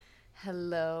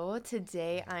Hello,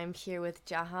 today I'm here with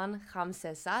Jahan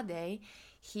Khamsehzadeh.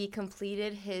 He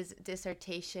completed his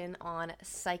dissertation on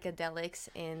psychedelics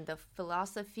in the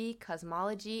Philosophy,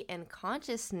 Cosmology, and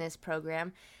Consciousness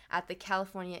program at the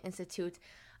California Institute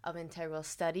of Integral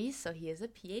Studies. So he is a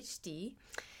PhD,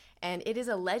 and it is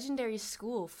a legendary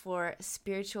school for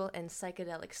spiritual and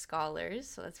psychedelic scholars.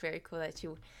 So that's very cool that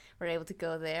you were able to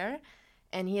go there.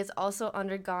 And he has also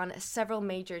undergone several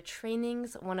major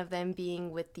trainings, one of them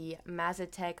being with the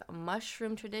Mazatec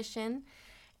mushroom tradition.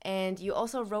 And you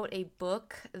also wrote a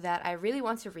book that I really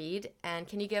want to read. And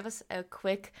can you give us a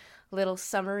quick little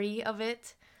summary of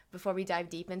it before we dive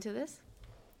deep into this?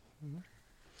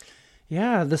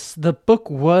 Yeah, the book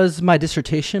was my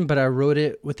dissertation, but I wrote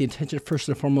it with the intention first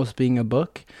and foremost being a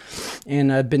book.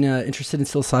 And I've been interested in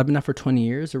psilocybin now for 20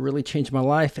 years. It really changed my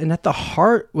life. And at the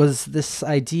heart was this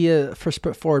idea first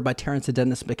put forward by Terence and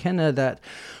Dennis McKenna that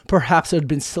perhaps it had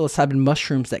been psilocybin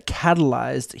mushrooms that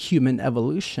catalyzed human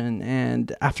evolution.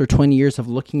 And after 20 years of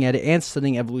looking at it and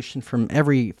studying evolution from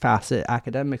every facet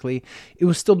academically, it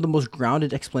was still the most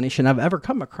grounded explanation I've ever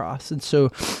come across. And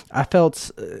so I felt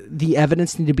the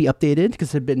evidence needed to be updated because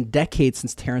it had been decades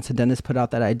since Terence and Dennis put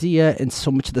out that idea, and so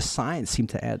much of the science seemed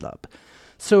to add up.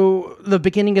 So the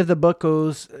beginning of the book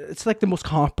goes, it's like the most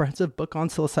comprehensive book on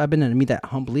psilocybin, and I mean that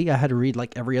humbly. I had to read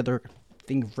like every other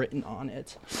thing written on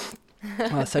it.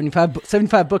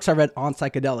 75 books I read on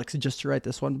psychedelics just to write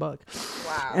this one book.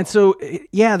 Wow. And so,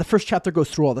 the first chapter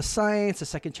goes through all the science. The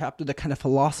second chapter, the kind of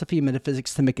philosophy,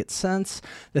 metaphysics to make it sense.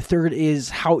 The third is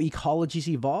how ecologies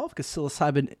evolve, because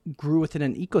psilocybin grew within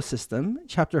an ecosystem.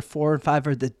 Chapter 4 and 5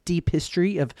 are the deep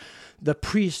history of the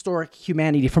prehistoric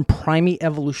humanity from primate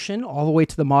evolution all the way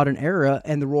to the modern era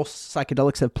and the role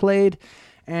psychedelics have played.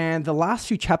 And the last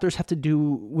few chapters have to do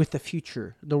with the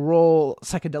future, the role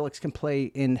psychedelics can play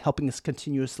in helping us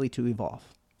continuously to evolve.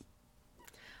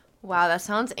 Wow, that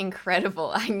sounds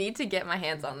incredible. I need to get my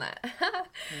hands on that.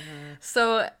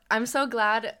 So I'm so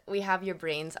glad we have your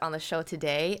brains on the show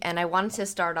today. And I wanted to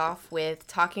start off with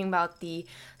talking about the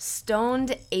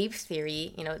stoned ape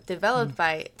theory, developed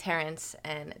by Terence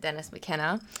and Dennis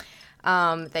McKenna.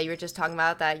 That you were just talking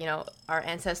about, that, our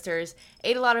ancestors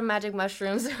ate a lot of magic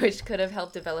mushrooms, which could have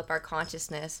helped develop our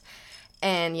consciousness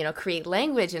and, create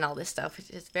language and all this stuff, which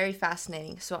is very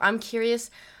fascinating. So I'm curious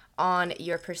on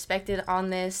your perspective on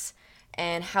this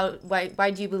and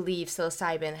why do you believe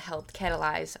psilocybin helped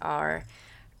catalyze our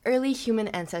early human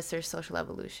ancestors' social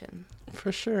evolution?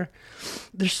 For sure.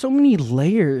 There's so many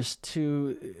layers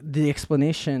to the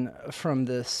explanation from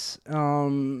this.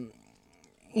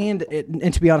 And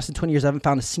to be honest, in 20 years, I haven't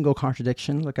found a single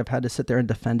contradiction. Like, I've had to sit there and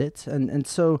defend it. And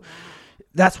so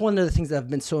that's one of the things that have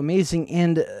been so amazing.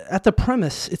 And at the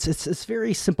premise, it's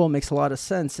very simple, makes a lot of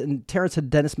sense. And Terence and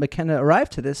Dennis McKenna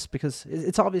arrived to this because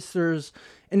it's obvious there's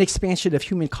an expansion of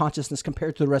human consciousness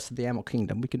compared to the rest of the animal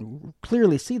kingdom. We can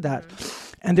clearly see that.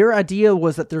 And their idea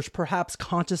was that there's perhaps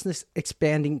consciousness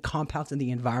expanding compounds in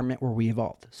the environment where we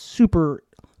evolved. Super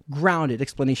grounded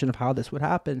explanation of how this would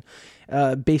happen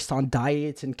based on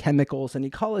diets and chemicals and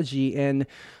ecology. And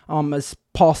as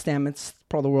Paul Stamets,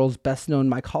 probably the world's best known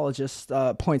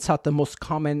mycologist, points out, the most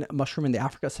common mushroom in the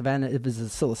Africa savanna is the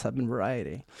psilocybin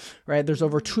variety, right? There's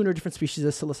over 200 different species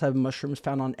of psilocybin mushrooms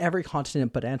found on every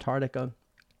continent but Antarctica.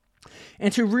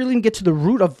 And to really get to the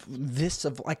root of this,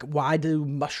 of like, why do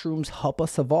mushrooms help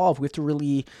us evolve? We have to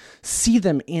really see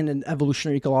them in an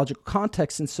evolutionary ecological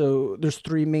context. And so there's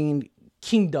three main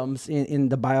kingdoms in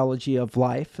the biology of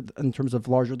life in terms of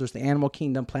larger. There's the animal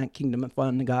kingdom, plant kingdom, and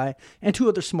fungi, and two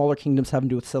other smaller kingdoms having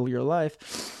to do with cellular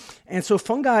life. And so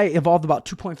fungi evolved about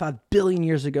 2.5 billion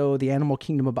years ago, the animal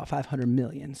kingdom about 500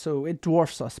 million. So it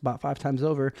dwarfs us about 5 times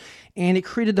over. And it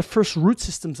created the first root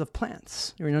systems of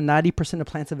plants. 90% of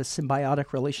plants have a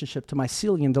symbiotic relationship to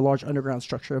mycelium, the large underground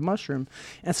structure of mushroom.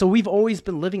 And so we've always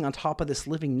been living on top of this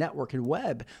living network and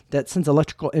web that sends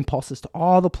electrical impulses to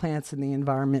all the plants in the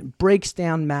environment, breaks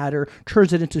down matter,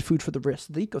 turns it into food for the rest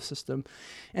of the ecosystem.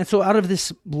 And so out of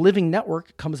this living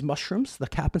network comes mushrooms, the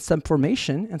cap and stem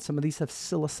formation, and some of these have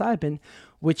psilocybin,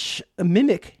 which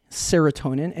mimic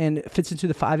serotonin and fits into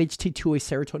the 5-HT2A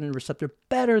serotonin receptor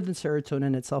better than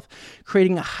serotonin itself,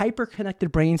 creating a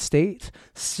hyper-connected brain state,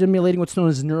 stimulating what's known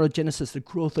as neurogenesis, the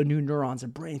growth of new neurons. The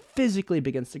brain physically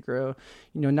begins to grow.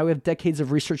 Now we have decades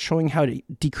of research showing how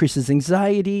it decreases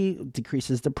anxiety,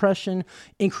 decreases depression,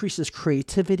 increases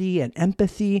creativity and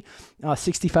empathy.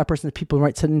 65% of people in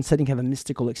right setting have a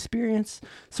mystical experience.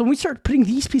 So when we start putting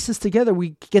these pieces together,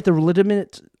 we get the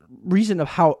legitimate reason of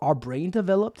how our brain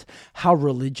developed, how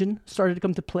religion started to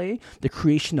come to play, the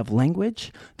creation of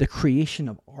language, the creation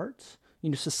of art,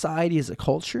 society as a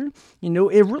culture,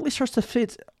 it really starts to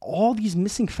fit all these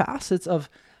missing facets of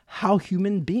how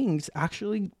human beings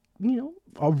actually,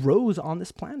 arose on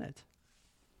this planet.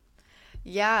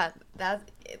 Yeah,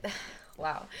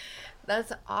 wow.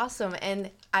 That's awesome. And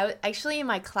actually in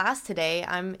my class today,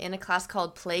 I'm in a class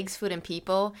called Plagues, Food, and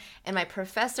People, and my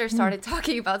professor started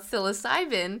talking about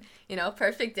psilocybin,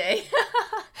 perfect day.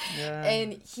 Yeah.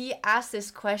 And he asked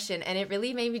this question, and it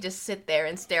really made me just sit there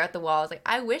and stare at the wall. I was like,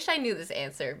 I wish I knew this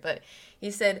answer. But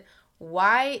he said,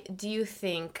 why do you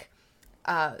think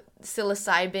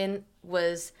psilocybin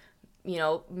was,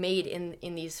 made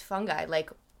in these fungi? Like,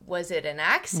 was it an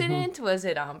accident? Was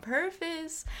it on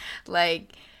purpose?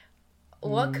 Like,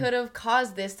 what could have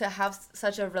caused this to have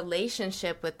such a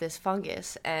relationship with this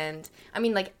fungus? And I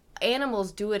mean, like,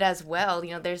 animals do it as well.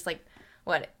 There's like,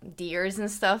 what, deers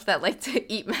and stuff that like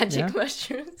to eat magic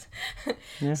mushrooms.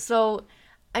 Yeah. So,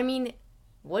 I mean,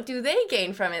 what do they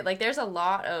gain from it? Like, there's a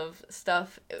lot of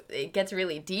stuff. It gets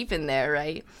really deep in there,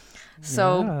 right?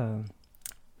 So,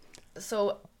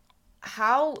 so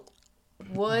how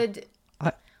would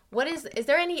is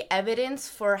there any evidence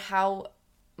for how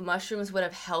mushrooms would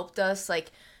have helped us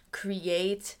like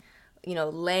create,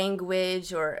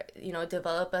 language or,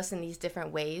 develop us in these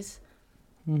different ways?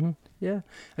 Mm-hmm. Yeah,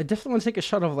 I definitely want to take a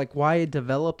shot of like why it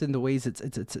developed in the ways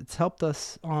it's helped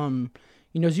us.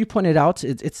 As you pointed out,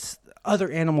 it's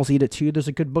other animals eat it too. There's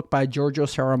a good book by Giorgio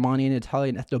Saramani, an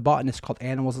Italian ethnobotanist, called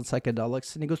Animals and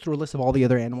Psychedelics, and he goes through a list of all the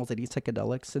other animals that eat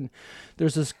psychedelics. And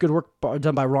there's this good work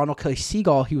done by Ronald Kelly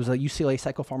Seagal. He was a UCLA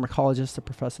psychopharmacologist, a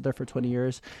professor there for 20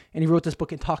 years, and he wrote this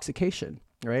book, Intoxication.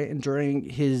 Right. And during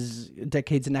his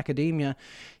decades in academia,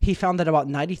 he found that about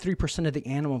 93% of the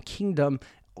animal kingdom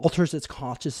alters its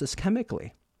consciousness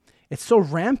chemically. It's so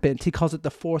rampant, he calls it the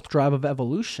fourth drive of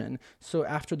evolution. So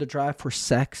after the drive for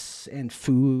sex and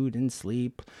food and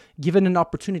sleep, given an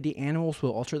opportunity, animals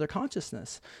will alter their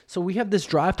consciousness. So we have this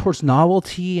drive towards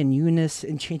novelty and newness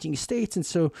and changing states. And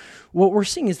so what we're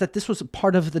seeing is that this was a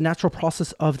part of the natural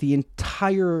process of the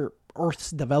entire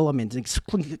Earth's development,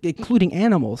 including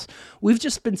animals. We've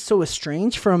just been so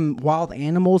estranged from wild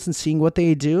animals and seeing what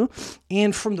they do,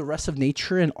 and from the rest of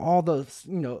nature and all the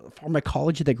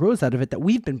pharmacology that grows out of it, that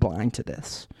we've been blind to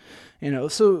this.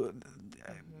 So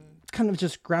kind of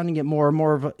just grounding it more and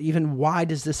more of even why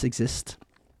does this exist?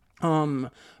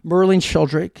 Merlin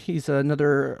Sheldrake, he's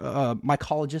another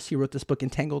mycologist. He wrote this book,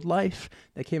 Entangled Life,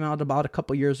 that came out about a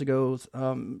couple years ago.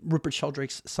 Rupert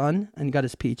Sheldrake's son, and he got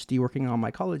his PhD working on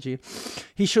mycology.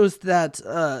 He shows that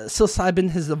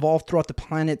psilocybin has evolved throughout the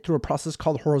planet through a process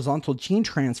called horizontal gene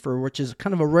transfer, which is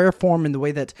kind of a rare form in the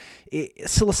way that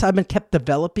psilocybin kept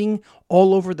developing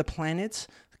all over the planet,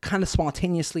 kind of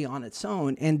spontaneously on its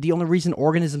own. And the only reason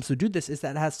organisms would do this is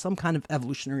that it has some kind of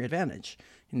evolutionary advantage.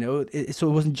 So it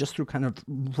wasn't just through kind of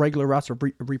regular routes of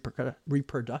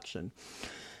reproduction.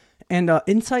 And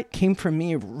insight came from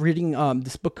me reading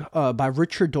this book by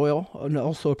Richard Doyle, and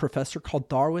also a professor, called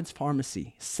Darwin's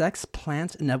Pharmacy, Sex,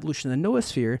 Plants, and Evolution in the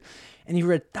Noosphere. And he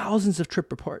read thousands of trip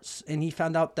reports, and he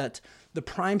found out that the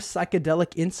prime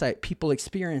psychedelic insight people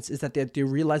experience is that they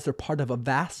realize they're part of a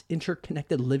vast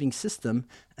interconnected living system,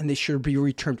 and they should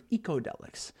be termed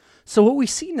ecodelics. So what we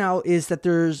see now is that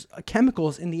there's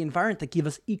chemicals in the environment that give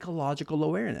us ecological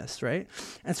awareness, right?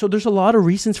 And so there's a lot of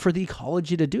reasons for the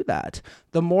ecology to do that.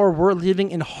 The more we're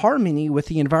living in harmony with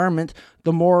the environment,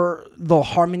 the more the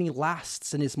harmony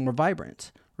lasts and is more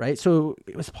vibrant. Right. So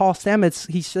it was Paul Stamets.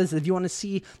 He says, if you want to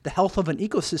see the health of an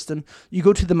ecosystem, you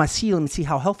go to the mycelium and see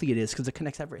how healthy it is, because it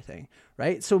connects everything.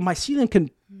 Right. So mycelium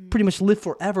can pretty much live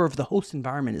forever if the host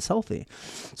environment is healthy.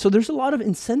 So there's a lot of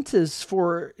incentives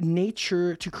for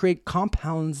nature to create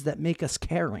compounds that make us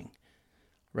caring,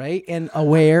 right, and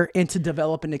aware, and to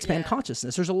develop and expand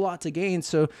consciousness. There's a lot to gain.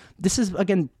 So this is,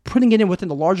 again, putting it in within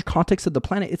the larger context of the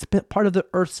planet. It's part of the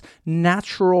Earth's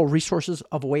natural resources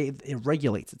of a way it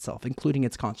regulates itself, including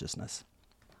its consciousness.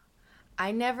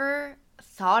 I never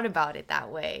thought about it that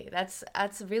way. That's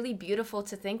really beautiful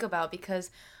to think about,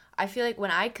 because I feel like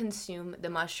when I consume the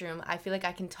mushroom, I feel like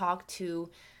I can talk to,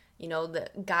 the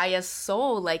Gaia's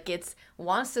soul, like it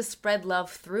wants to spread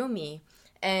love through me.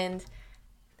 And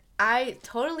I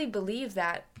totally believe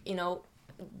that,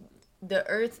 the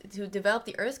earth, to develop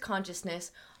the earth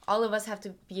consciousness, all of us have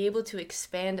to be able to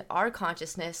expand our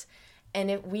consciousness,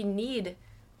 and we need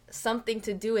something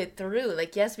to do it through.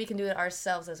 Like, yes, we can do it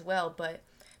ourselves as well, but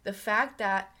the fact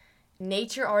that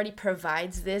nature already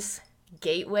provides this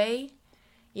gateway,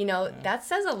 that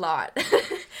says a lot.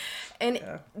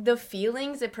 And the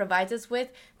feelings it provides us with,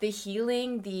 the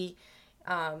healing, the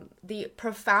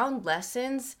profound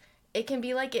lessons, it can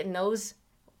be like it knows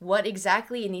what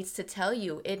exactly it needs to tell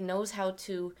you. It knows how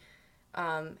to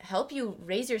help you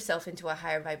raise yourself into a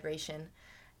higher vibration.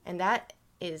 And that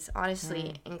is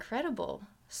honestly incredible.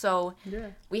 So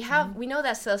we know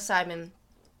that psilocybin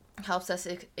helps us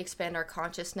expand our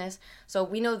consciousness. So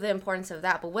we know the importance of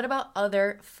that. But what about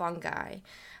other fungi?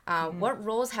 What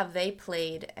roles have they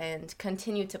played and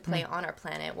continue to play on our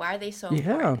planet? Why are they so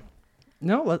important?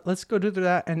 No, let's go do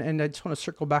that. And I just want to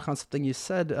circle back on something you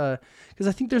said, because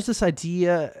I think there's this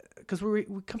idea, because we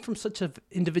come from such an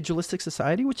individualistic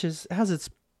society, which has its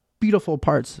beautiful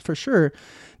parts for sure,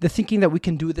 the thinking that we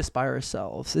can do this by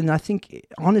ourselves. And I think,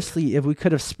 honestly, if we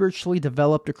could have spiritually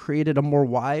developed or created a more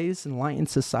wise, enlightened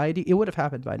society, it would have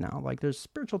happened by now. Like, there's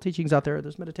spiritual teachings out there,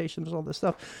 there's meditation, there's all this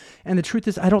stuff. And the truth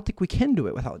is, I don't think we can do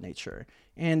it without nature.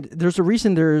 And there's a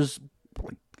reason there's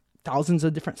like thousands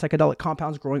of different psychedelic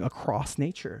compounds growing across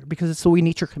nature, because it's the way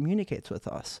nature communicates with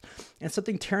us. And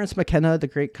something Terence McKenna, the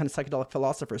great kind of psychedelic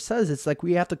philosopher, says, it's like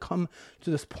we have to come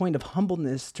to this point of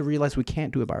humbleness to realize we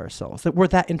can't do it by ourselves, that we're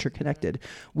that interconnected.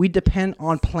 We depend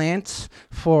on plants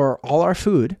for all our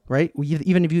food, right?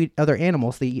 Even if you eat other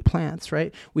animals, they eat plants,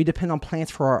 right? We depend on plants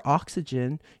for our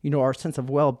oxygen, our sense of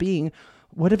well-being.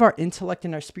 What if our intellect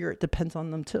and our spirit depends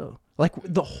on them too? Like,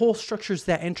 the whole structure is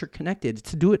that interconnected.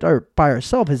 To do it by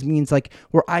ourselves means like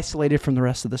we're isolated from the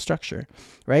rest of the structure,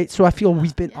 right? So I feel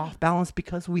we've been off balance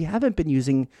because we haven't been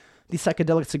using these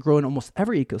psychedelics to grow in almost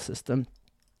every ecosystem.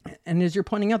 And as you're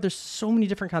pointing out, there's so many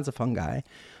different kinds of fungi.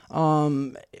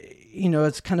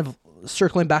 It's kind of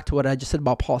circling back to what I just said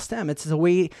about Paul Stam. It's a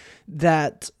way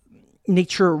that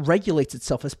nature regulates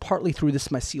itself is partly through this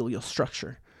mycelial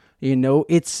structure.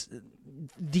 It's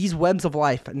these webs of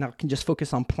life, and I can just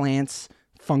focus on plants,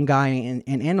 fungi, and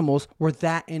animals, were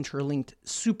that interlinked,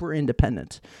 super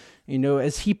independent.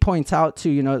 As he points out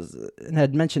to, and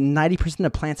had mentioned, 90%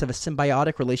 of plants have a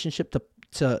symbiotic relationship to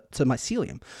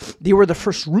mycelium. They were the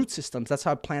first root systems. That's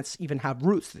how plants even have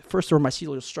roots. First, there were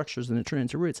mycelial structures, and they turn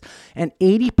into roots. And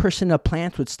 80% of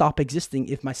plants would stop existing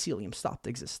if mycelium stopped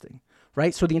existing,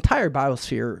 right? So the entire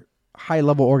biosphere,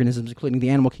 high-level organisms, including the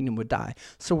animal kingdom, would die.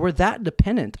 So we're that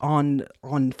dependent on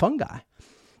fungi.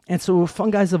 And so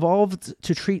fungi's evolved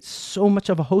to treat so much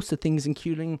of a host of things,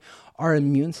 including our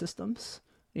immune systems,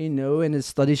 and as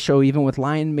studies show, even with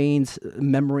lion manes,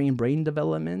 memory and brain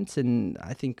development. And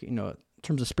I think, in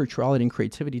terms of spirituality and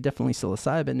creativity, definitely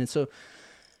psilocybin. And so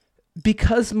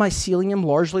because mycelium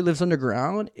largely lives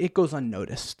underground, it goes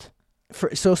unnoticed.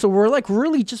 So we're like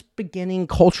really just beginning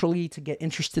culturally to get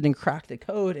interested in crack the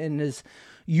code. And as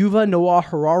Yuval Noah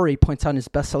Harari points out in his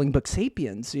best-selling book,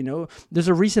 Sapiens, there's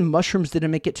a reason mushrooms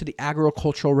didn't make it to the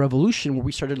agricultural revolution where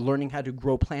we started learning how to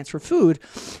grow plants for food.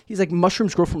 He's like,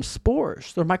 mushrooms grow from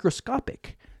spores. They're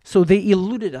microscopic. So they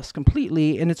eluded us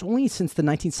completely. And it's only since the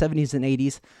 1970s and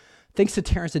 80s, thanks to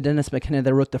Terence and Dennis McKenna,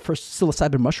 that wrote the first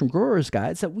psilocybin mushroom growers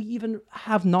guides, that we even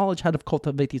have knowledge how to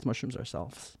cultivate these mushrooms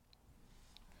ourselves.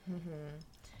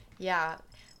 Yeah,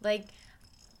 like,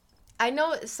 I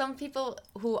know some people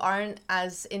who aren't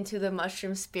as into the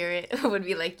mushroom spirit would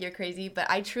be like, you're crazy, but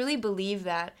I truly believe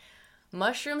that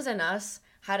mushrooms and us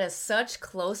had a such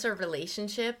closer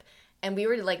relationship, and we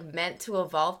were like meant to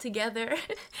evolve together.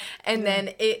 And then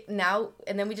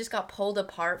we just got pulled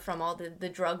apart from all the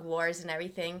drug wars and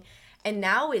everything, and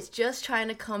now it's just trying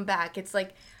to come back. It's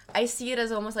like, I see it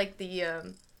as almost like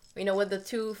the with the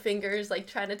two fingers like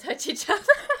trying to touch each other.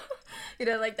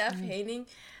 Like that painting.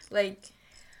 Like,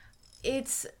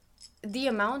 it's the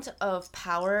amount of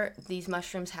power these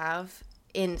mushrooms have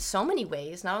in so many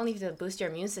ways, not only to boost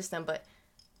your immune system, but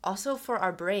also for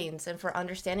our brains and for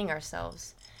understanding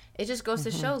ourselves. It just goes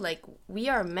to show, like, we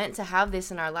are meant to have this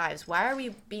in our lives. Why are we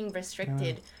being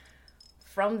restricted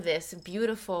from this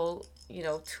beautiful,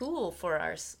 tool for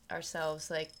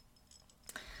ourselves? Like,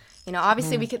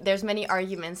 obviously there's many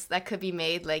arguments that could be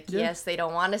made. Like, yes, they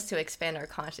don't want us to expand our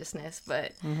consciousness,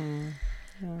 but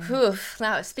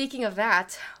now, speaking of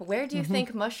that, where do you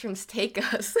think mushrooms take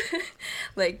us?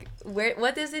 Like,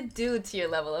 what does it do to your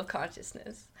level of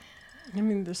consciousness? I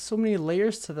mean, there's so many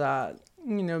layers to that.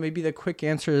 Maybe the quick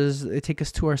answer is they take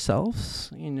us to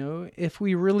ourselves. If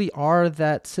we really are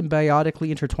that symbiotically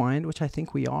intertwined, which I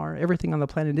think we are, everything on the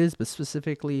planet is, but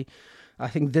specifically, I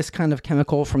think this kind of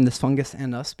chemical from this fungus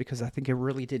and us, because I think it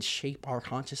really did shape our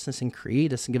consciousness and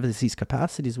create us and give us these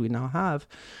capacities we now have,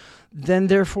 then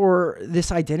therefore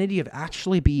this identity of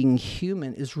actually being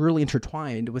human is really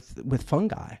intertwined with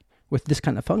fungi, with this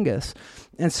kind of fungus.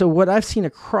 And so what I've seen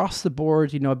across the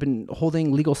board, I've been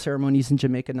holding legal ceremonies in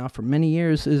Jamaica now for many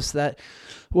years, is that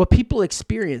what people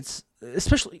experience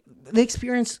especially they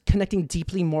experience connecting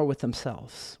deeply more with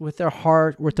themselves, with their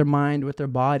heart, with their mind, with their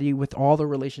body, with all their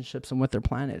relationships and with their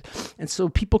planet. And so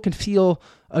people can feel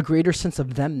a greater sense of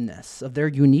themness, of their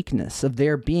uniqueness, of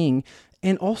their being,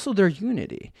 and also their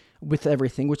unity with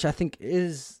everything, which I think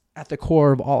is at the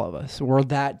core of all of us. We're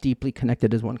that deeply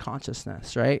connected as one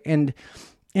consciousness, right?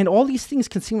 And all these things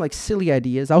can seem like silly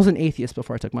ideas. I was an atheist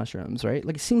before I took mushrooms, right?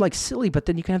 Like it seemed like silly, but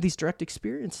then you can have these direct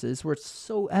experiences where it's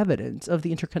so evident of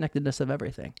the interconnectedness of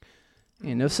everything,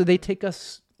 so they take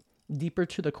us deeper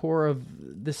to the core of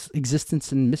this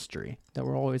existence and mystery that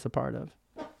we're always a part of.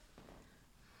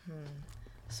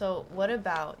 So what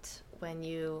about when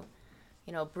you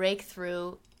break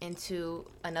through into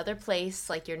another place,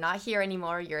 like you're not here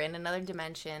anymore, you're in another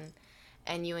dimension,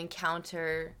 and you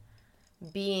encounter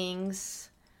beings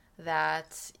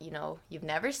that you've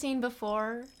never seen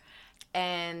before,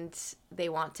 and they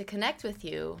want to connect with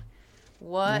you?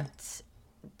 What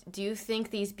do you think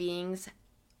these beings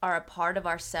are a part of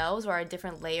ourselves or are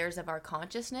different layers of our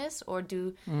consciousness, or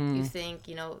do you think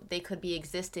they could be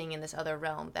existing in this other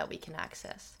realm that we can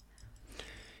access?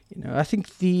 I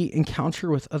think the encounter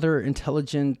with other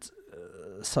intelligent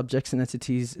subjects and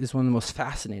entities is one of the most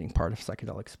fascinating part of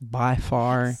psychedelics by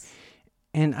far. Yes.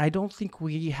 And I don't think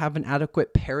we have an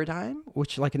adequate paradigm,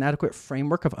 an adequate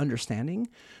framework of understanding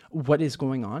what is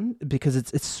going on, because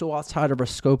it's so outside of our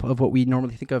scope of what we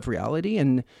normally think of reality.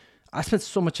 And I spent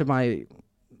so much of my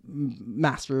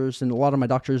master's and a lot of my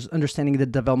doctors understanding the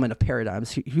development of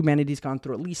paradigms. Humanity's gone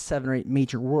through at least 7 or 8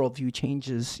 major worldview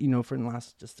changes, for the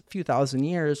last just a few thousand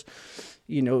years.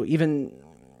 We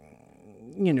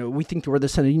think we're the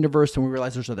center of the universe, and we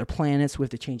realize there's other planets. We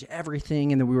have to change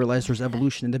everything. And then we realize there's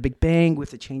evolution in the Big Bang. We have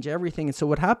to change everything. And so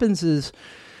what happens is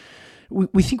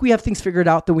we think we have things figured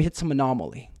out, then we hit some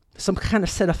anomaly, some kind of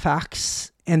set of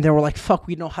facts. And then we're like, fuck,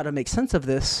 we know how to make sense of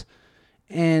this.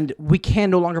 And we can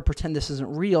no longer pretend this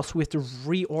isn't real. So we have to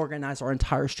reorganize our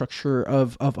entire structure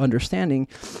of understanding.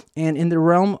 And in the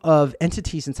realm of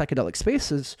entities in psychedelic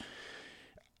spaces,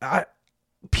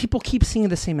 people keep seeing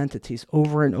the same entities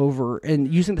over and over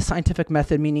and using the scientific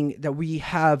method, meaning that we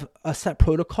have a set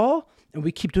protocol and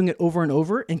we keep doing it over and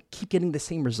over and keep getting the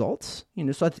same results.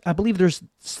 So I believe there's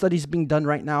studies being done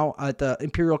right now at the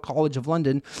Imperial College of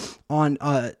London on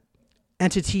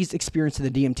entities experiencing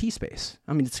the DMT space.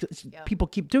 I mean, people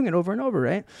keep doing it over and over,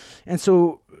 right? And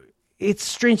so it's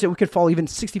strange that we could fall even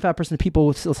 65% of people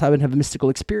with psilocybin have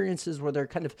mystical experiences where they're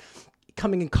kind of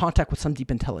coming in contact with some deep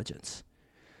intelligence.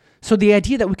 So the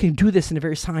idea that we can do this in a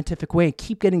very scientific way and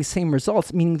keep getting the same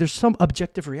results, meaning there's some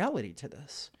objective reality to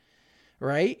this,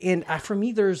 right? And for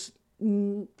me,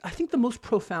 I think the most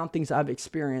profound things I've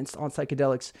experienced on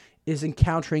psychedelics is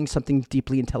encountering something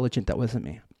deeply intelligent that wasn't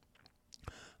me.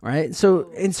 Right.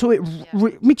 So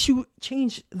it makes you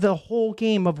change the whole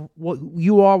game of what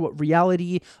you are, what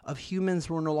reality of humans.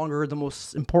 We're no longer the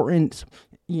most important,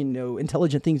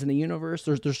 intelligent things in the universe.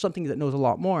 There's something that knows a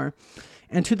lot more.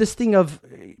 And to this thing of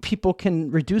people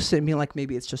can reduce it and be like,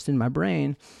 maybe it's just in my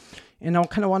brain. And I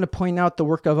kind of want to point out the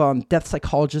work of death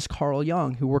psychologist Carl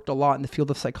Jung, who worked a lot in the field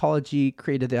of psychology,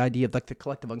 created the idea of like the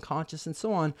collective unconscious and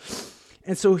so on.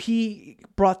 And so he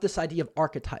brought this idea of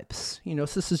archetypes, so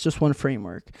this is just one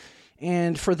framework.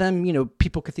 And for them,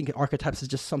 people could think of archetypes as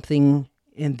just something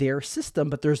in their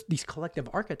system, but there's these collective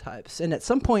archetypes. And at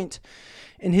some point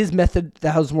in his method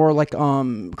that was more like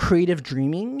creative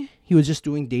dreaming, he was just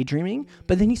doing daydreaming,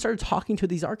 but then he started talking to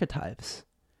these archetypes.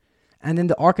 And then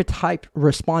the archetype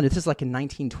responded, this is like in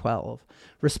 1912,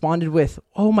 responded with,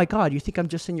 "Oh my God, you think I'm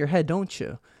just in your head, don't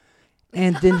you?"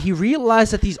 And then he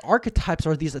realized that these archetypes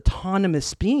are these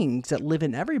autonomous beings that live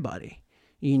in everybody,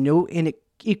 and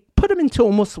it put him into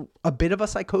almost a bit of a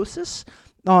psychosis.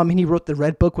 And he wrote the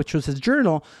Red Book, which was his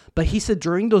journal. But he said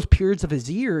during those periods of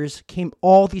his years came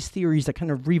all these theories that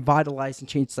kind of revitalized and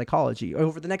changed psychology.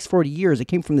 Over the next 40 years, it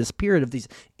came from this period of these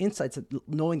insights,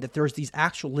 knowing that there's these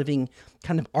actual living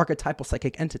kind of archetypal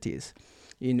psychic entities,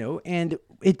 and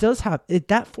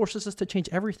that forces us to change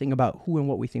everything about who and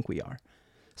what we think we are.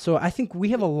 So I think we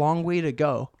have a long way to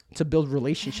go to build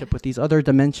relationship with these other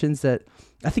dimensions that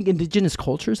I think indigenous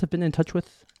cultures have been in touch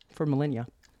with for millennia.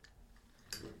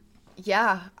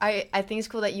 Yeah, I think it's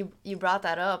cool that you brought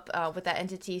that up with that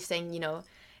entity saying,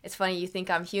 it's funny you think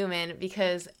I'm human,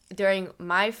 because during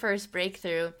my first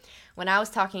breakthrough, when I was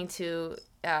talking to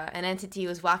an entity who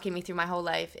was walking me through my whole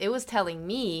life, it was telling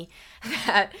me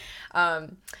that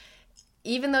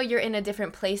even though you're in a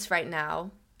different place right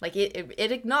now, like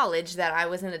it acknowledged that I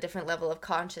was in a different level of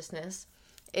consciousness.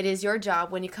 It is your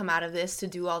job when you come out of this to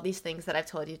do all these things that I've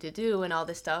told you to do and all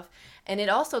this stuff. And it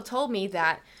also told me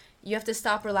that you have to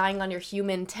stop relying on your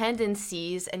human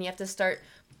tendencies and you have to start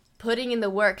putting in the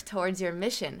work towards your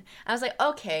mission. I was like,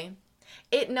 okay,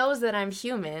 it knows that I'm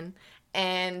human,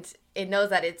 and it knows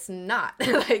that it's not.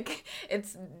 Like,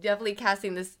 it's definitely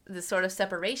casting this sort of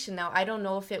separation. Now, I don't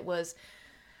know if it was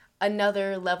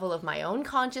another level of my own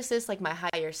consciousness, like my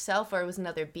higher self, or it was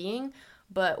another being.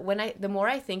 But the more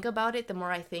I think about it, the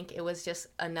more I think it was just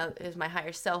it was my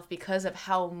higher self, because of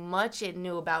how much it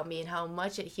knew about me and how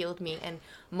much it healed me and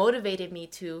motivated me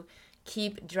to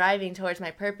keep driving towards my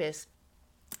purpose.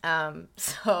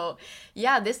 So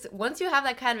yeah, once you have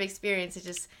that kind of experience, it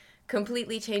just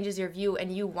completely changes your view,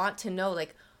 and you want to know,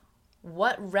 like,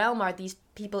 what realm are these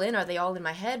people in? Are they all in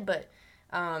my head? But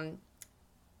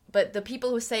the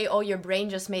people who say, oh, your brain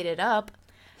just made it up,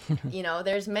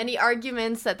 there's many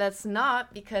arguments that that's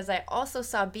not, because I also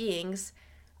saw beings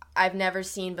I've never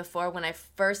seen before when I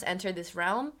first entered this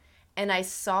realm, and I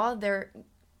saw their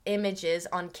images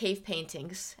on cave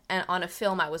paintings and on a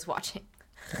film I was watching.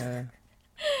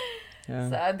 Yeah.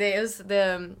 So there's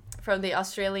from the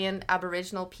Australian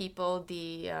Aboriginal people,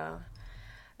 it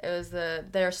was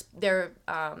their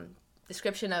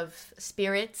description of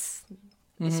spirits.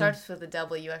 It starts with a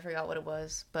W. I forgot what it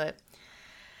was, but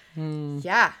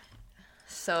yeah.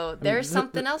 So there's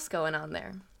something else going on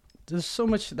there. There's so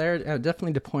much there,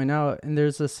 definitely to point out. And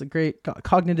there's this great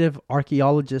cognitive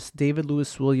archaeologist, David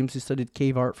Lewis Williams, who studied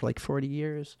cave art for like 40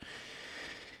 years.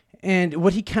 And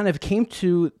what he kind of came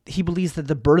to, he believes that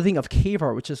the birthing of cave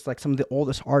art, which is like some of the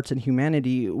oldest arts in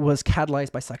humanity, was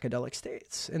catalyzed by psychedelic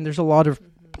states. And there's a lot of,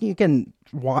 again,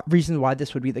 reasons why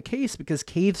this would be the case, because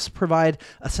caves provide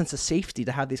a sense of safety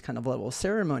to have these kind of level of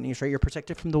ceremonies, right? You're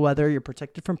protected from the weather, you're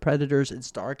protected from predators,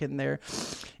 it's dark in there,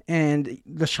 and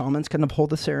the shamans kind of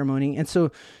hold the ceremony. And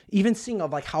so even seeing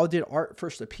of like, how did art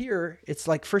first appear, it's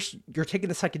like, first you're taking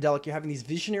the psychedelic, you're having these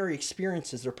visionary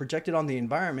experiences, they're projected on the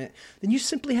environment, then you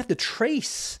simply have to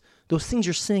trace those things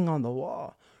you're seeing on the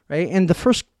wall, right? And the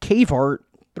first cave art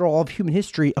through all of human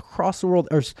history across the world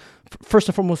are first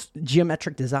and foremost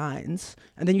geometric designs,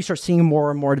 and then you start seeing more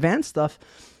and more advanced stuff.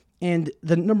 And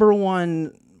the number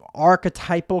one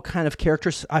archetypal kind of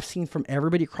characters I've seen from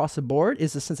everybody across the board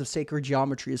is the sense of sacred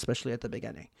geometry, especially at the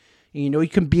beginning. You know, you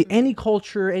can be any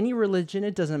culture, any religion,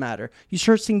 it doesn't matter. You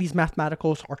start seeing these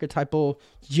mathematical, archetypal,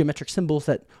 geometric symbols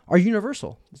that are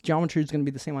universal. Geometry is going to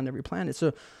be the same on every planet.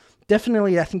 So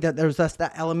definitely, I think that there's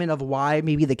that element of why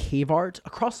maybe the cave art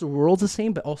across the world is the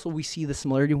same, but also we see the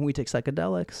similarity when we take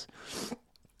psychedelics.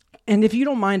 And if you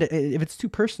don't mind, if it's too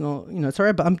personal, it's all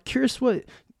right, but I'm curious what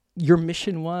your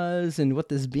mission was and what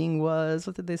this being was.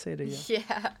 What did they say to you?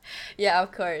 Yeah,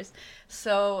 of course.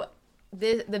 So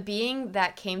the being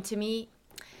that came to me,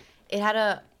 it had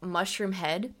a mushroom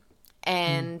head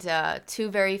and two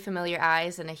very familiar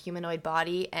eyes and a humanoid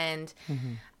body, and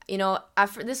I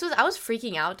was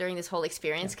freaking out during this whole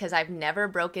experience because I've never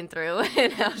broken through,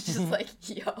 and I was just like,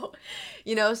 yo,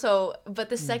 but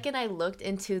the second I looked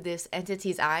into this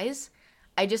entity's eyes,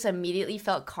 I just immediately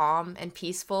felt calm and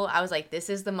peaceful. I was like, this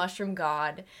is the mushroom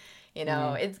god,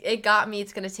 it got me,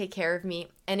 it's going to take care of me.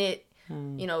 And it,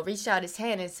 reached out his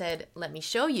hand and said, let me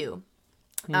show you.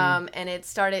 And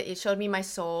it showed me my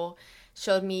soul,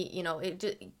 showed me,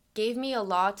 it gave me a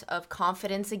lot of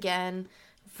confidence again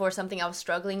for something I was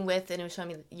struggling with, and it was showing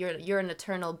me you're an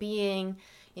eternal being,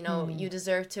 you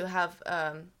deserve to have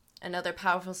another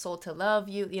powerful soul to love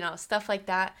you, stuff like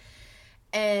that.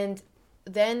 And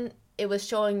then it was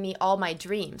showing me all my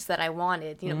dreams that I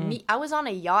wanted. I was on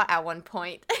a yacht at one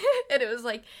point, and it was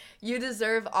like, you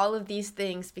deserve all of these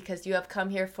things because you have come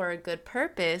here for a good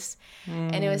purpose.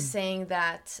 And it was saying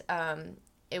that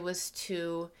it was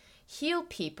to heal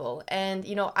people, and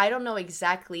I don't know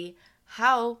exactly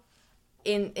how,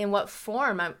 in what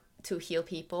form I'm to heal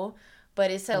people, but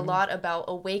it said a lot about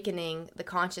awakening the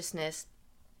consciousness.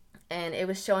 And it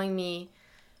was showing me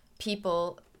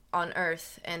people on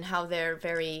Earth and how they're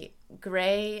very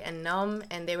gray and numb,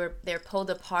 and they're pulled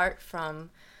apart from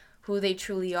who they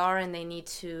truly are, and they need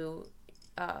to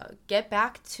get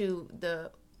back to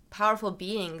the powerful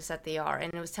beings that they are.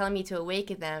 And it was telling me to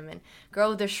awaken them and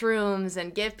grow the shrooms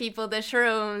and give people the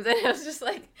shrooms. And it was just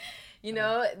like,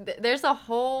 there's a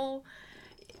whole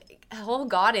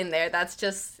god in there that's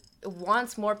just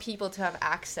wants more people to have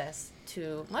access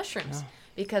to mushrooms,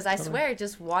 because I swear it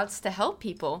just wants to help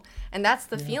people. And that's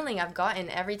the feeling I've gotten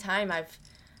every time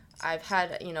I've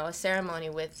had a ceremony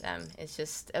with them. It's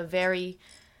just a very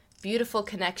beautiful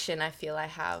connection I feel I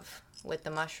have with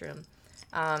the mushroom.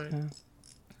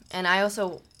 And I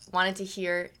also wanted to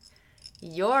hear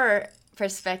your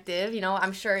perspective.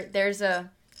 I'm sure there's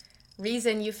a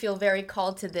reason you feel very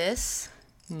called to this.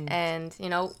 And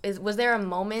was there a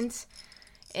moment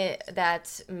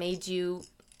that made you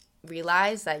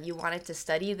realize that you wanted to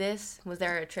study this? Was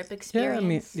there a trip Yeah, I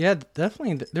mean, experience? yeah,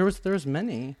 definitely. There was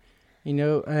many,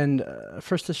 and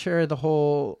first to share the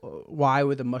whole why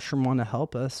would the mushroom want to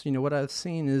help us? What I've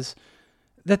seen is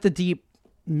that the deep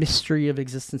mystery of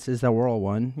existence is that we're all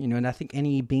one, and I think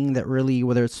any being that really,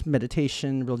 whether it's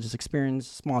meditation, religious experience,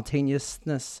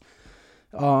 spontaneousness,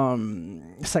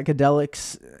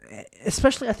 psychedelics,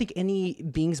 especially I think any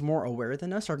beings more aware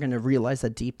than us are going to realize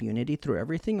that deep unity through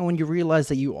everything. And when you realize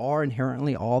that you are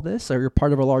inherently all this, or you're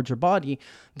part of a larger body,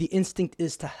 the instinct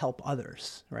is to help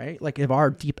others, right? Like if our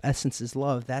deep essence is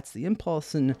love, that's the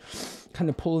impulse. And kind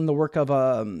of pulling the work of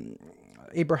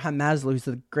Abraham Maslow, who's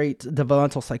a great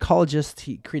developmental psychologist.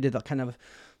 He created a kind of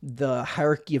the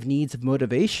hierarchy of needs of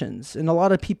motivations. And a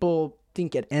lot of people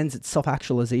think it ends at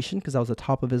self-actualization because that was the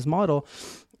top of his model.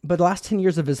 But the last 10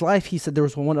 years of his life, he said there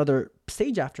was one other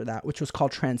stage after that, which was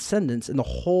called transcendence. And the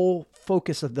whole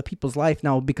focus of the people's life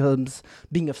now becomes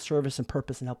being of service and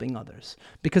purpose and helping others,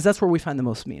 because that's where we find the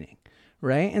most meaning,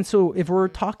 right? And so if we're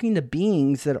talking to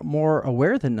beings that are more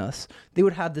aware than us, they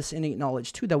would have this innate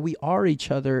knowledge too, that we are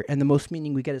each other, and the most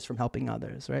meaning we get is from helping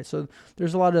others, right? So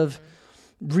there's a lot of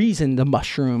reason the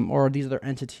mushroom or these other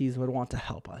entities would want to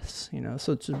help us,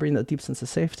 so to bring that deep sense of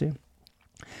safety.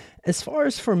 As far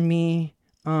as for me,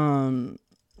 I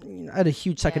had a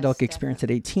huge psychedelic experience at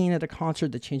 18 at a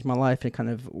concert that changed my life. And kind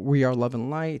of We Are Love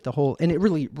and Light, and it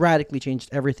really radically changed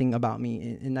everything about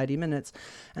me in 90 minutes.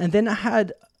 And then I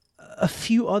had a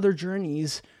few other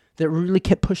journeys that really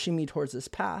kept pushing me towards this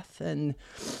path. And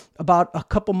about a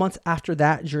couple months after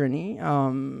that journey,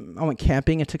 I went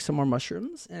camping and took some more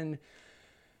mushrooms, and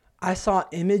I saw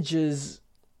images,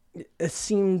 it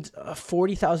seemed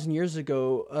 40,000 years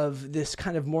ago, of this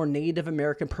kind of more Native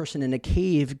American person in a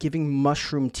cave giving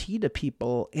mushroom tea to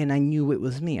people. And I knew it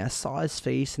was me. I saw his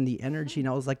face and the energy, and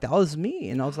I was like, that was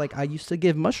me. And I was like, I used to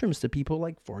give mushrooms to people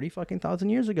like 40 fucking thousand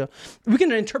years ago. We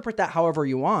can interpret that however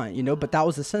you want, but that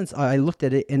was the sense. I looked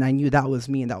at it and I knew that was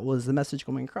me, and that was the message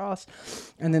coming across.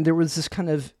 And then there was this kind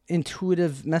of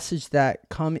intuitive message that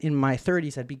come in my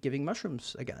 30s, I'd be giving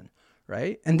mushrooms again.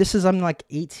 Right. And I'm like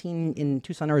 18 in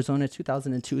Tucson, Arizona,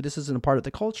 2002. This isn't a part of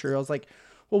the culture. I was like,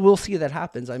 well, we'll see if that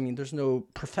happens. I mean, there's no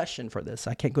profession for this.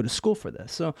 I can't go to school for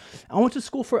this. So I went to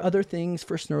school for other things,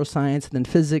 first neuroscience, and then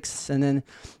physics. And then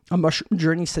a mushroom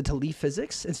journey said to leave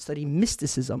physics and study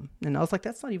mysticism. And I was like,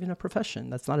 that's not even a profession.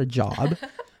 That's not a job.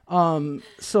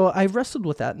 So I wrestled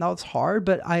with that. Now it's hard,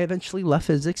 but I eventually left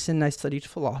physics and I studied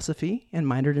philosophy and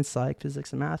minored in psych,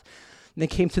 physics, and math. And then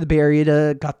came to the Bay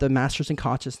Area, got the master's in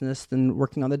consciousness, then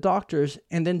working on the doctors.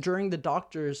 And then during the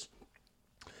doctors,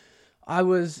 I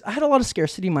had a lot of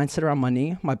scarcity mindset around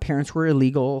money. My parents were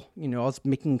illegal. I was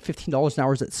making $15 an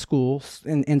hour at school.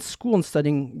 And school and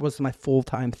studying was my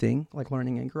full-time thing, like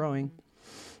learning and growing.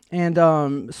 And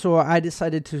so I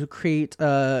decided to create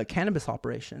a cannabis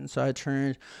operation. So I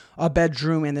turned a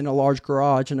bedroom and then a large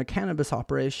garage into a cannabis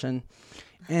operation.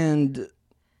 And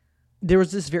there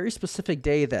was this very specific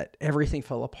day that everything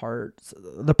fell apart.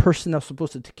 The person that was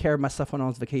supposed to take care of my stuff when I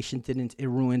was on vacation didn't. It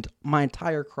ruined my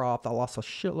entire crop. I lost a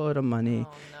shitload of money.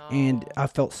 Oh, no. And I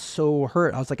felt so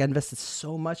hurt. I was like, I invested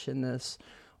so much in this.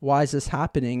 Why is this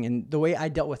happening? And the way I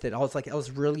dealt with it, I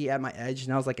was really at my edge,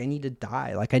 and I was like, I need to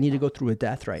die. Like, I need to go through a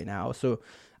death right now. So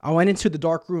I went into the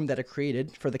dark room that I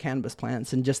created for the cannabis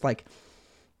plants and just like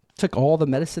took all the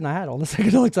medicine I had, all the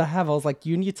psychedelics I have. I was like,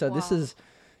 you need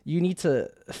to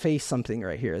face something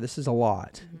right here. This is a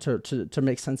lot to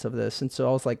make sense of this. And so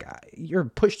I was like, you're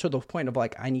pushed to the point of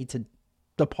like,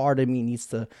 the part of me needs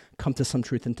to come to some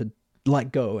truth and to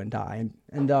let go and die.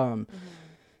 And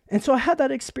so I had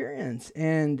that experience,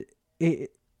 and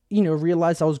it,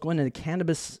 realized I was going into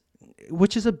cannabis,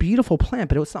 which is a beautiful plant,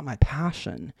 but it was not my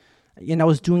passion. And I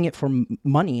was doing it for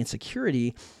money and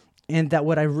security. And that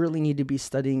what I really need to be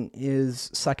studying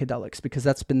is psychedelics, because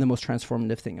that's been the most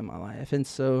transformative thing in my life. And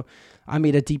so I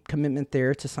made a deep commitment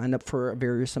there to sign up for a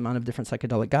various amount of different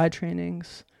psychedelic guide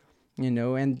trainings,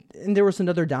 and there was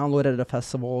another download at a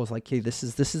festival. I was like, hey, this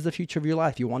is the future of your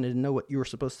life. You wanted to know what you were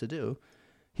supposed to do.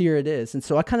 Here it is. And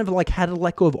so I kind of like had to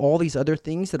let go of all these other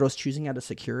things that I was choosing out of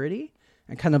security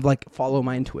and kind of like follow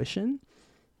my intuition.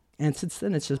 And since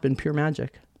then, it's just been pure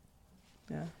magic.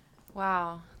 Yeah.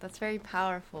 Wow, that's very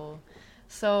powerful.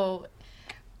 So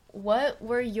what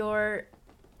were your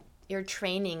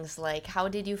trainings like? How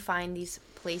did you find these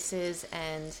places,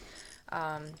 and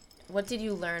what did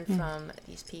you learn from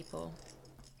these people?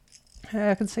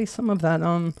 Yeah, I could say some of that.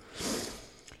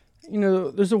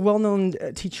 there's a well-known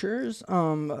teachers,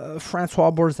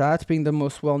 Francois Borzat being the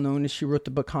most well-known. She wrote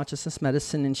the book Consciousness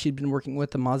Medicine, and she'd been working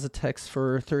with the Mazateks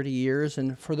for 30 years.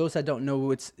 And for those that don't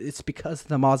know, it's because of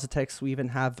the Mazateks we even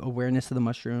have awareness of the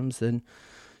mushrooms. And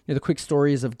the quick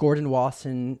stories of Gordon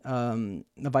Wasson,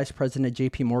 the vice president at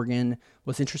J.P. Morgan,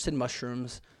 was interested in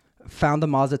mushrooms, found the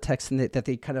Mazateks and that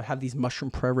they kind of have these mushroom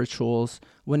prayer rituals,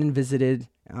 went and visited,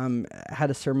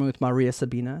 had a ceremony with Maria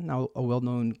Sabina, now a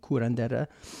well-known curandera,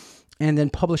 and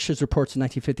then published his reports in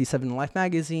 1957 in Life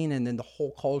magazine, and then the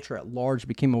whole culture at large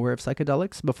became aware of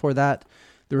psychedelics. Before that,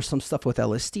 there was some stuff with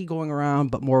LSD going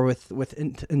around, but more with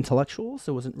intellectuals.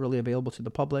 It wasn't really available to the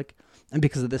public. And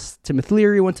because of this, Timothy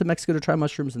Leary went to Mexico to try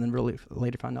mushrooms and then really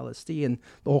later found LSD, and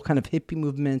the whole kind of hippie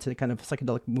movement and kind of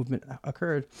psychedelic movement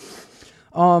occurred.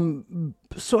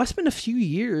 So I spent a few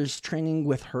years training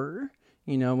with her,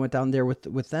 went down there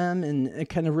with them and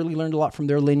kind of really learned a lot from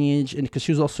their lineage. And because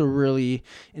she was also really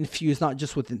infused, not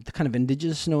just with the kind of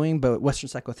indigenous knowing, but Western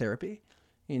psychotherapy,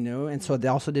 and so they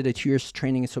also did a 2 years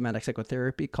training in somatic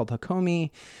psychotherapy called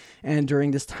Hakomi. And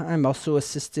during this time, also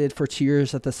assisted for 2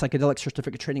 years at the psychedelic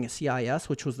certificate training at CIS,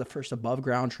 which was the first above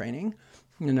ground training,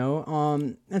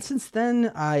 and since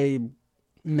then I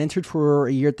mentored for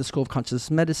a year at the School of Conscious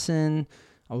Medicine.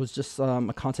 I was just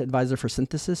a content advisor for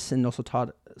Synthesis, and also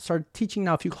started teaching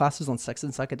now a few classes on sex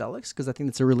and psychedelics, because I think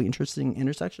that's a really interesting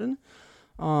intersection.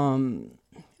 And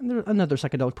there's another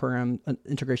psychedelic program, an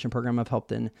integration program I've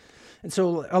helped in. And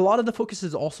so a lot of the focus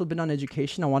has also been on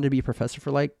education. I wanted to be a professor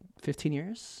for like 15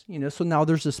 years, so now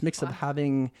there's this mix of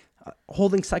holding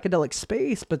psychedelic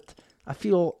space, but I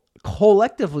feel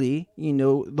collectively,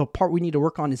 the part we need to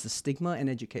work on is the stigma and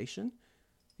education.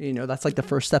 That's like the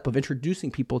first step of introducing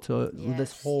people to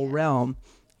this whole realm,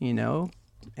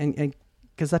 and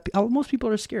because most people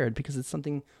are scared because it's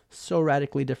something so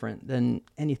radically different than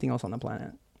anything else on the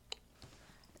planet.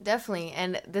 Definitely.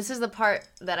 And this is the part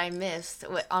that I missed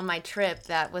on my trip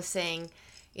that was saying,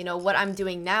 what I'm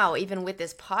doing now, even with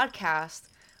this podcast,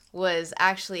 was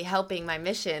actually helping my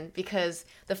mission, because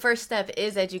the first step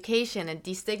is education and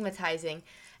destigmatizing.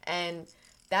 And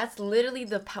that's literally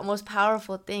the most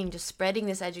powerful thing, just spreading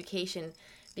this education,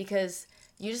 because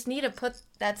you just need to put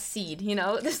that seed,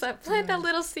 just plant that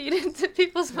little seed into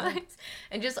people's minds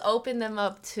and just open them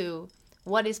up to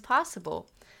what is possible.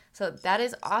 So that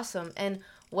is awesome. And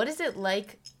what is it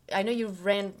like? I know you've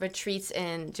ran retreats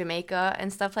in Jamaica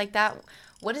and stuff like that.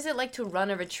 What is it like to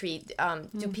run a retreat?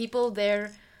 Do people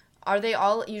there, are they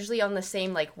all usually on the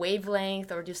same like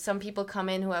wavelength, or do some people come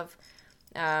in who have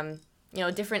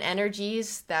different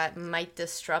energies that might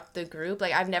disrupt the group?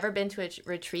 Like, I've never been to a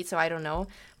retreat, so I don't know.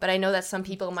 But I know that some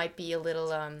people might be a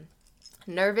little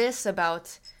nervous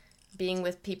about being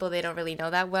with people they don't really know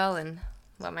that well and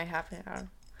what might happen. I don't know.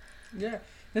 Yeah,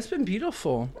 it's been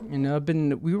beautiful.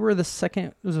 We were the second,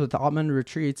 it was with the Altman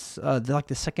retreats, the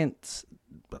second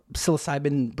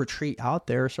psilocybin retreat out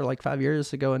there, so like 5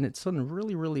 years ago, and it's done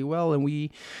really, really well. And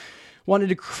we wanted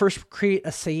to first create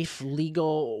a safe,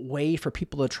 legal way for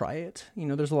people to try it.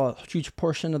 There's a huge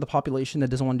portion of the population that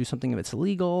doesn't want to do something if it's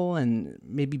illegal, and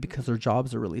maybe because their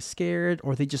jobs are really scared,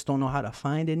 or they just don't know how to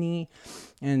find any,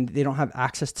 and they don't have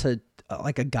access to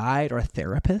like a guide or a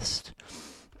therapist.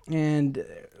 And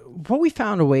what we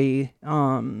found a way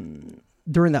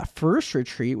during that first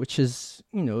retreat, which is,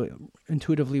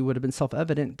 intuitively would have been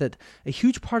self-evident, that a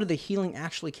huge part of the healing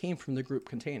actually came from the group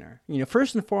container.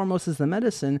 First and foremost is the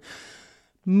medicine.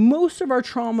 Most of our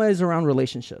trauma is around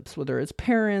relationships, whether it's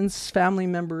parents, family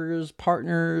members,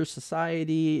 partners,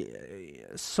 society.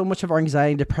 So much of our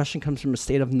anxiety and depression comes from a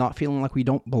state of not feeling like we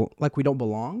don't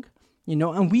belong.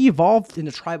 And we evolved in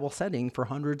a tribal setting for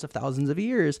hundreds of thousands of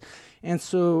years. And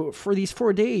so for these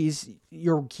 4 days,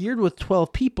 you're geared with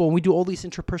 12 people, and we do all these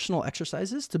interpersonal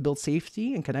exercises to build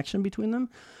safety and connection between them.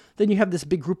 Then you have this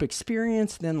big group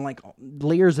experience, then like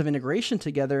layers of integration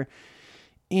together.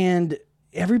 And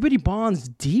everybody bonds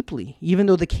deeply, even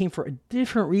though they came for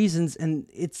different reasons. And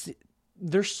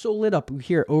they're so lit up. We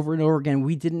hear it over and over again.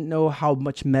 We didn't know how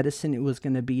much medicine it was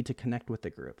going to be to connect with the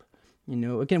group.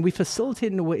 Again, we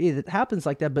facilitate in a way that happens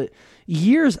like that, but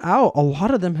years out, a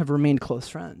lot of them have remained close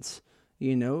friends,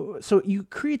 so you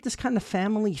create this kind of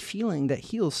family feeling that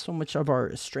heals so much of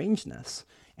our strangeness.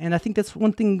 And I think that's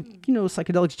one thing,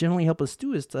 psychedelics generally help us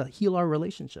do, is to heal our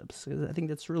relationships. I think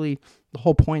that's really the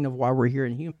whole point of why we're here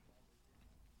in human.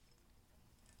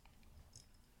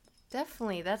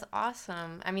 Definitely. That's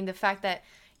awesome. I mean, the fact that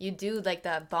you do like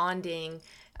that bonding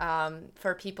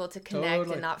for people to connect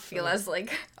and not feel as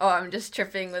like, oh, I'm just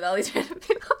tripping with all these random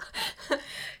people.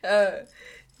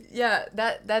 Yeah,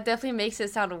 that definitely makes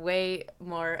it sound way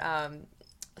more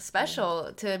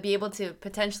special to be able to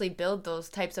potentially build those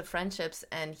types of friendships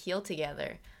and heal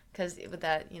together. Because with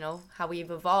that, how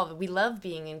we've evolved, we love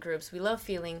being in groups. We love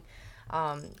feeling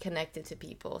connected to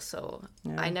people. So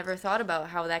I never thought about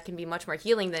how that can be much more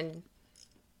healing than,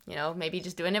 maybe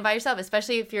just doing it by yourself,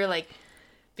 especially if you're like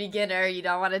beginner, you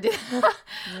don't want to do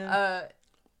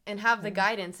and have the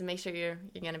guidance and make sure you're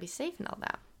going to be safe and all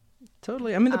that.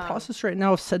 Totally. I'm in the process right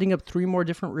now of setting up 3 more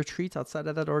different retreats outside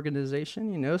of that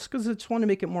organization, because I just want to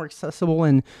make it more accessible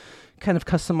and kind of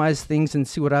customize things and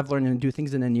see what I've learned and do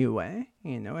things in a new way,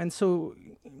 And so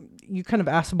you kind of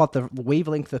asked about the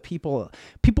wavelength of people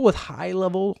with high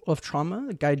level of trauma.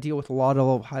 Like I deal with a lot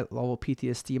of high level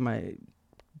PTSD in my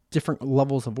different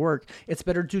levels of work. It's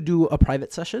better to do a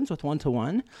private sessions with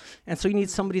 1-to-1. And so you need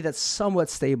somebody that's somewhat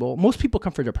stable. Most people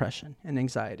come for depression and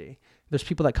anxiety. There's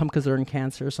people that come because they're in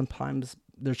cancer. Sometimes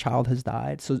their child has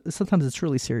died. So sometimes it's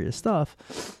really serious stuff.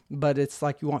 But it's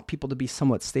like you want people to be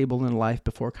somewhat stable in life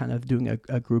before kind of doing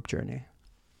a group journey.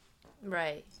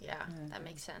 Right. Yeah, that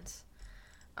makes sense.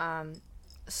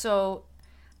 So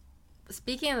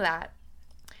speaking of that,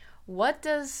 what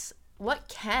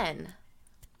can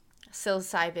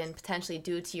psilocybin potentially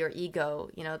do to your ego?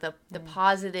 The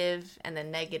positive and the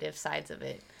negative sides of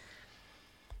it.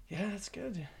 Yeah, that's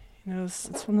good.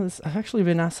 It's one of those. I've actually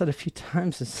been asked that a few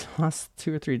times this last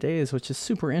 2 or 3 days, which is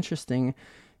super interesting.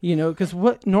 Because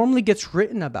what normally gets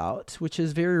written about, which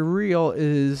is very real,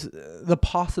 is the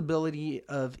possibility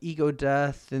of ego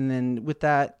death, and then with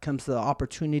that comes the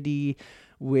opportunity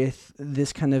with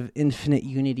this kind of infinite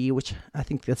unity, which I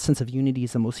think that sense of unity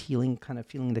is the most healing kind of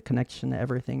feeling. The connection to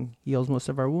everything heals most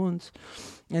of our wounds.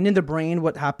 And in the brain,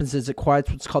 what happens is it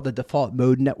quiets what's called the default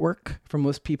mode network for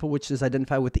most people, which is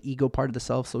identified with the ego part of the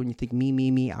self. So when you think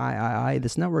me, I,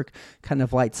 this network kind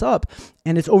of lights up.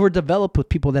 And it's overdeveloped with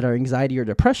people that are anxiety or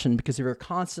depression, because if you're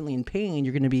constantly in pain,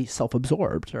 you're going to be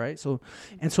self-absorbed, right? So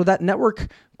that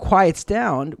network quiets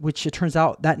down, which it turns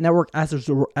out that network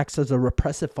acts as a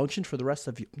repressive function for the rest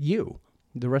of you,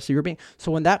 the rest of your being.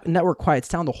 So when that network quiets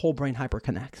down, the whole brain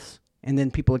hyperconnects. And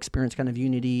then people experience kind of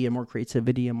unity and more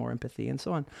creativity and more empathy and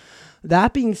so on.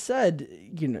 That being said,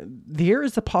 there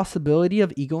is a possibility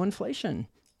of ego inflation.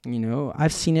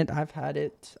 I've seen it. I've had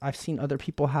it. I've seen other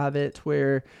people have it,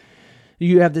 where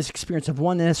you have this experience of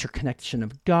oneness or connection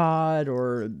of God,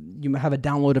 or you have a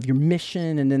download of your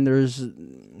mission. And then there's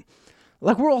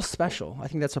we're all special. I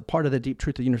think that's a part of the deep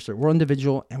truth of the universe. We're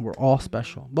individual and we're all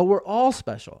special, but we're all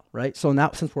special, right? So in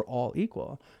that sense, we're all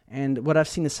equal. And what I've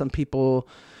seen is some people,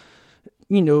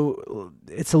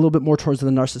 it's a little bit more towards the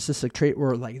narcissistic trait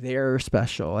where they're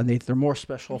special and they're more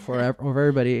special for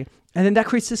everybody. And then that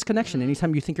creates disconnection.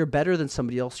 Anytime you think you're better than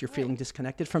somebody else, you're feeling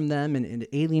disconnected from them, and it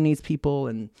alienates people.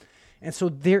 And so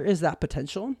there is that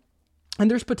potential.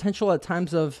 And there's potential at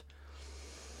times of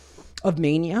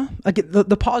mania.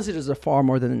 The positives are far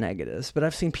more than the negatives, but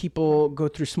I've seen people go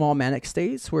through small manic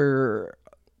states where,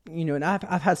 and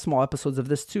I've had small episodes of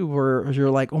this too, where you're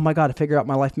like, oh my God, I figured out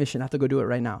my life mission. I have to go do it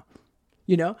right now.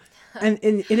 And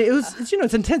it was,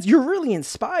 it's intense. You're really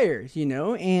inspired,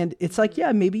 and it's like,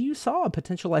 yeah, maybe you saw a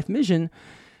potential life mission,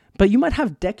 but you might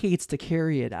have decades to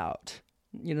carry it out.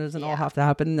 It doesn't all have to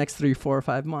happen in the next 3, 4, or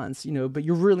 5 months, but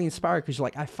you're really inspired because you're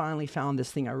like, I finally found this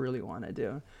thing I really want to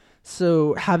do.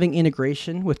 So having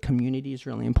integration with community is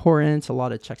really important. A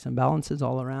lot of checks and balances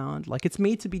all around. It's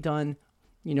made to be done.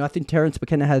 I think Terrence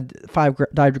McKenna had 5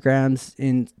 diagrams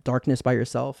in darkness by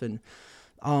yourself, and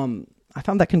I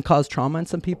found that can cause trauma in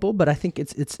some people, but I think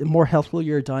it's more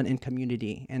healthier done in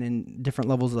community and in different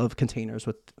levels of containers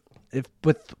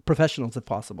with professionals if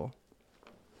possible.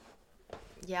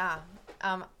 Yeah.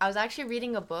 I was actually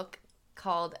reading a book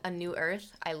called A New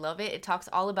Earth. I love it. It talks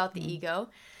all about the ego.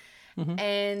 Mm-hmm.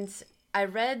 And I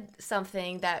read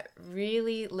something that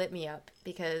really lit me up,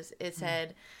 because it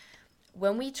said,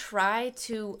 when we try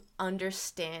to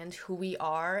understand who we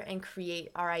are and create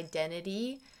our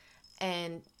identity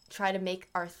and try to make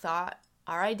our thought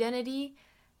our identity,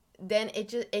 then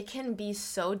it can be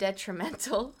so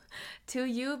detrimental to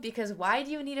you, because why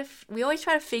do you need we always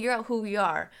try to figure out who we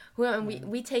are,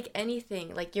 we take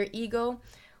anything, your ego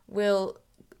will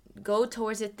go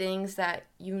towards the things that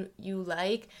you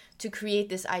like to create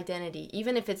this identity,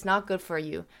 even if it's not good for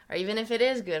you, or even if it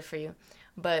is good for you.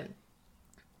 But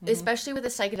especially with a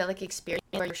psychedelic experience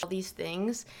where you all these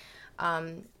things,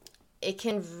 it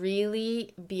can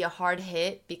really be a hard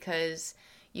hit, because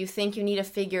you think you need to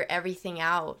figure everything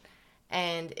out,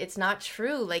 and it's not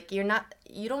true.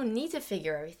 You don't need to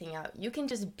figure everything out. You can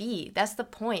just be. That's the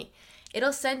point.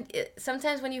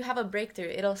 Sometimes when you have a breakthrough,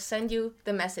 it'll send you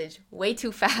the message way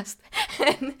too fast.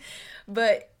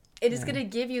 But it is going to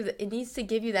give you, it needs to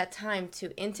give you that time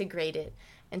to integrate it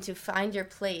and to find your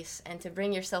place and to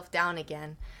bring yourself down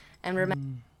again. And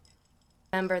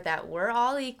remember that we're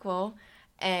all equal,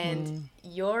 and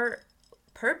your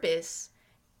purpose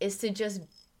is to just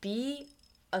be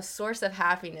a source of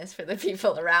happiness for the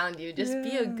people around you. Just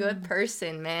be a good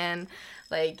person, man.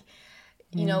 Like,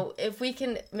 you know, if we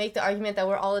can make the argument that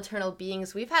we're all eternal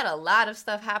beings, we've had a lot of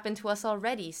stuff happen to us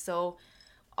already. So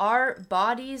our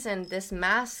bodies and this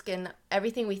mask and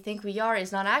everything we think we are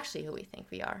is not actually who we think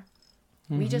we are.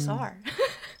 We just are.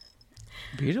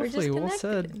 Beautifully well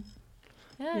said.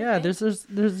 Yeah,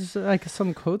 there's like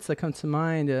some quotes that come to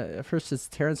mind. First, it's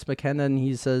Terence McKenna, and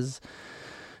he says,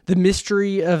 "The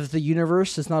mystery of the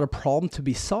universe is not a problem to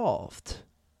be solved.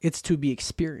 It's to be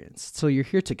experienced." So you're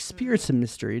here to experience a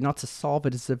mystery, not to solve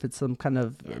it as if it's some kind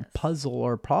of puzzle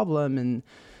or problem. And,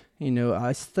 you know,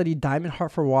 I studied Diamond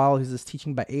Heart for a while. He's this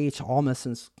teaching by A.H. Almas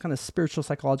and kind of spiritual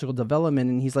psychological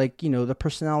development. And he's like, you know, the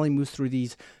personality moves through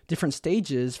these different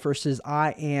stages. First is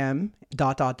I am, ...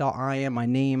 I am my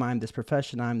name, I'm this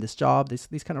profession, I'm this job,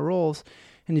 these kind of roles.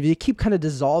 And if you keep kind of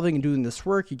dissolving and doing this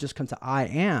work, you just come to I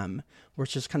am,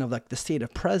 which is kind of like the state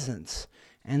of presence.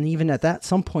 And even at that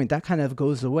some point, that kind of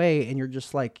goes away, and you're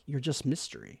just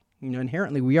mystery. You know,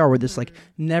 inherently we're this like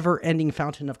never-ending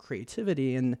fountain of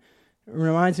creativity. And it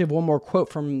reminds me of one more quote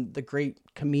from the great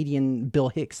comedian Bill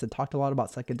Hicks that talked a lot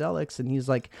about psychedelics. And he's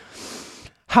like,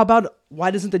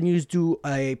 why doesn't the news do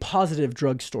a positive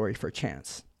drug story for a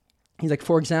chance? He's like,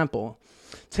 for example,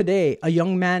 today, a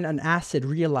young man on acid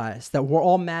realized that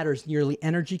all matter is nearly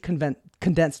energy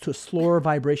condensed to a slower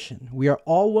vibration. We are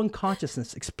all one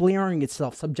consciousness exploring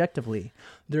itself subjectively.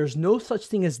 There's no such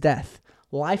thing as death.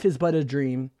 Life is but a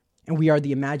dream, and we are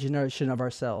the imagination of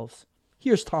ourselves.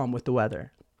 Here's Tom with the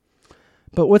weather.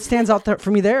 But what stands out there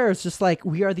for me there is just like,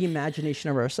 we are the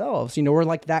imagination of ourselves. You know, we're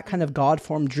like that kind of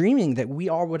God-formed dreaming that we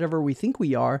are whatever we think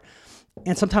we are.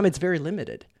 And sometimes it's very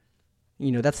limited.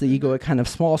 You know, that's the egoic kind of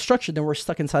small structure. Then we're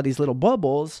stuck inside these little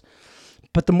bubbles.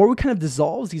 But the more we kind of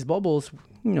dissolve these bubbles,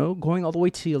 you know, going all the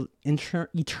way to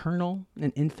eternal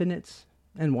and infinite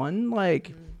and one,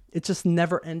 like it's just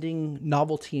never ending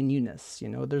novelty and newness. You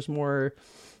know, there's more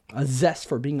a zest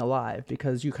for being alive,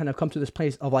 because you kind of come to this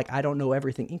place of like, I don't know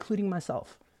everything, including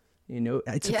myself. You know,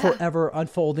 it's forever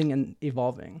unfolding and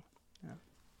evolving. Yeah.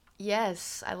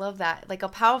 Yes, I love that. Like, a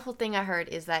powerful thing I heard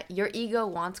is that your ego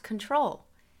wants control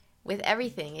with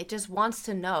everything. It just wants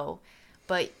to know.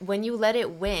 But when you let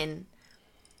it win,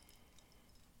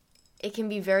 it can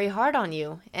be very hard on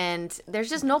you. And there's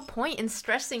just no point in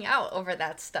stressing out over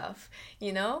that stuff,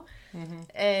 you know?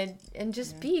 And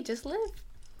just just live.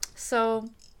 So,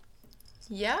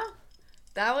 yeah,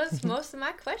 that was most of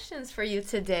my questions for you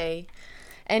today.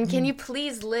 And can you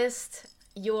please list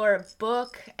your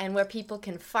book and where people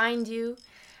can find you?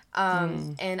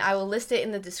 And I will list it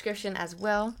in the description as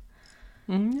well.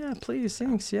 Yeah, please.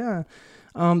 Thanks. Yeah.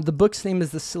 The book's name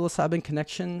is The Psilocybin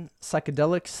Connection,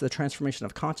 Psychedelics, The Transformation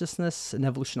of Consciousness, An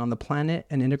Evolution on the Planet,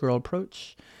 An Integral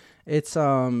Approach. It's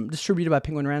distributed by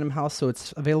Penguin Random House, so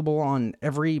it's available on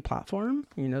every platform,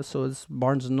 you know, so it's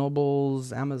Barnes &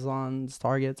 Nobles, Amazon's,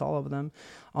 Targets, all of them.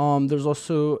 There's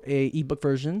also a ebook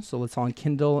version, so it's on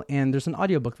Kindle, and there's an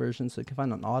audiobook version, so you can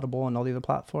find it on Audible and all the other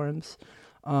platforms.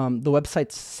 The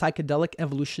website's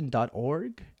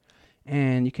psychedelicevolution.org,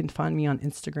 and you can find me on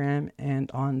Instagram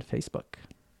and on Facebook.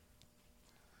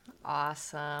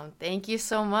 Awesome. Thank you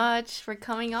so much for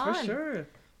coming on. For sure.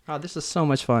 Oh, this is so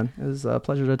much fun. It was a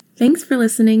pleasure to... Thanks for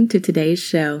listening to today's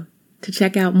show. To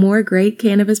check out more great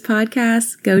cannabis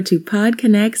podcasts, go to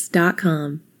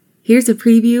podconnects.com. Here's a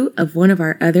preview of one of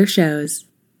our other shows.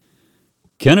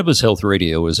 Cannabis Health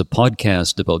Radio is a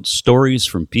podcast about stories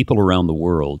from people around the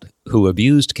world who have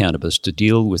used cannabis to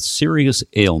deal with serious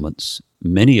ailments,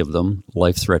 many of them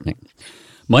life-threatening.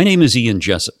 My name is Ian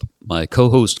Jessup. My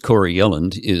co-host Corey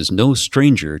Yelland is no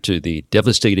stranger to the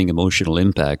devastating emotional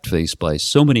impact faced by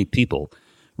so many people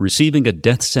receiving a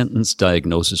death sentence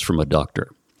diagnosis from a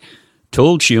doctor.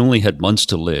 Told she only had months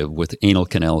to live with anal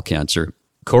canal cancer,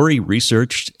 Corey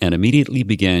researched and immediately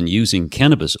began using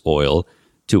cannabis oil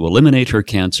to eliminate her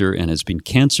cancer and has been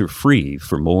cancer-free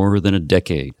for more than a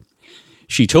decade.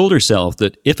 She told herself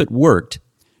that if it worked,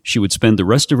 she would spend the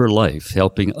rest of her life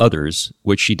helping others,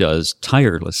 which she does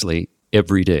tirelessly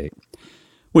every day.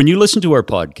 When you listen to our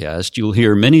podcast, you'll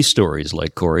hear many stories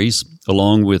like Corey's,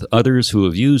 along with others who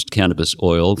have used cannabis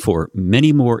oil for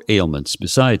many more ailments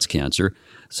besides cancer,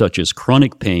 such as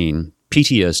chronic pain,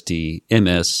 PTSD,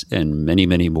 MS, and many,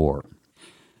 many more.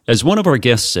 As one of our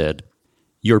guests said,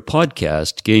 "Your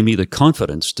podcast gave me the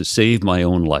confidence to save my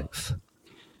own life."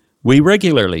 We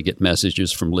regularly get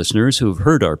messages from listeners who have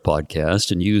heard our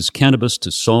podcast and use cannabis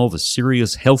to solve a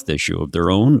serious health issue of their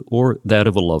own or that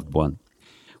of a loved one.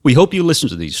 We hope you listen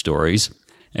to these stories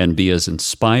and be as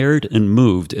inspired and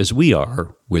moved as we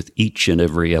are with each and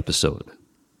every episode.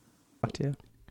 Talk to you.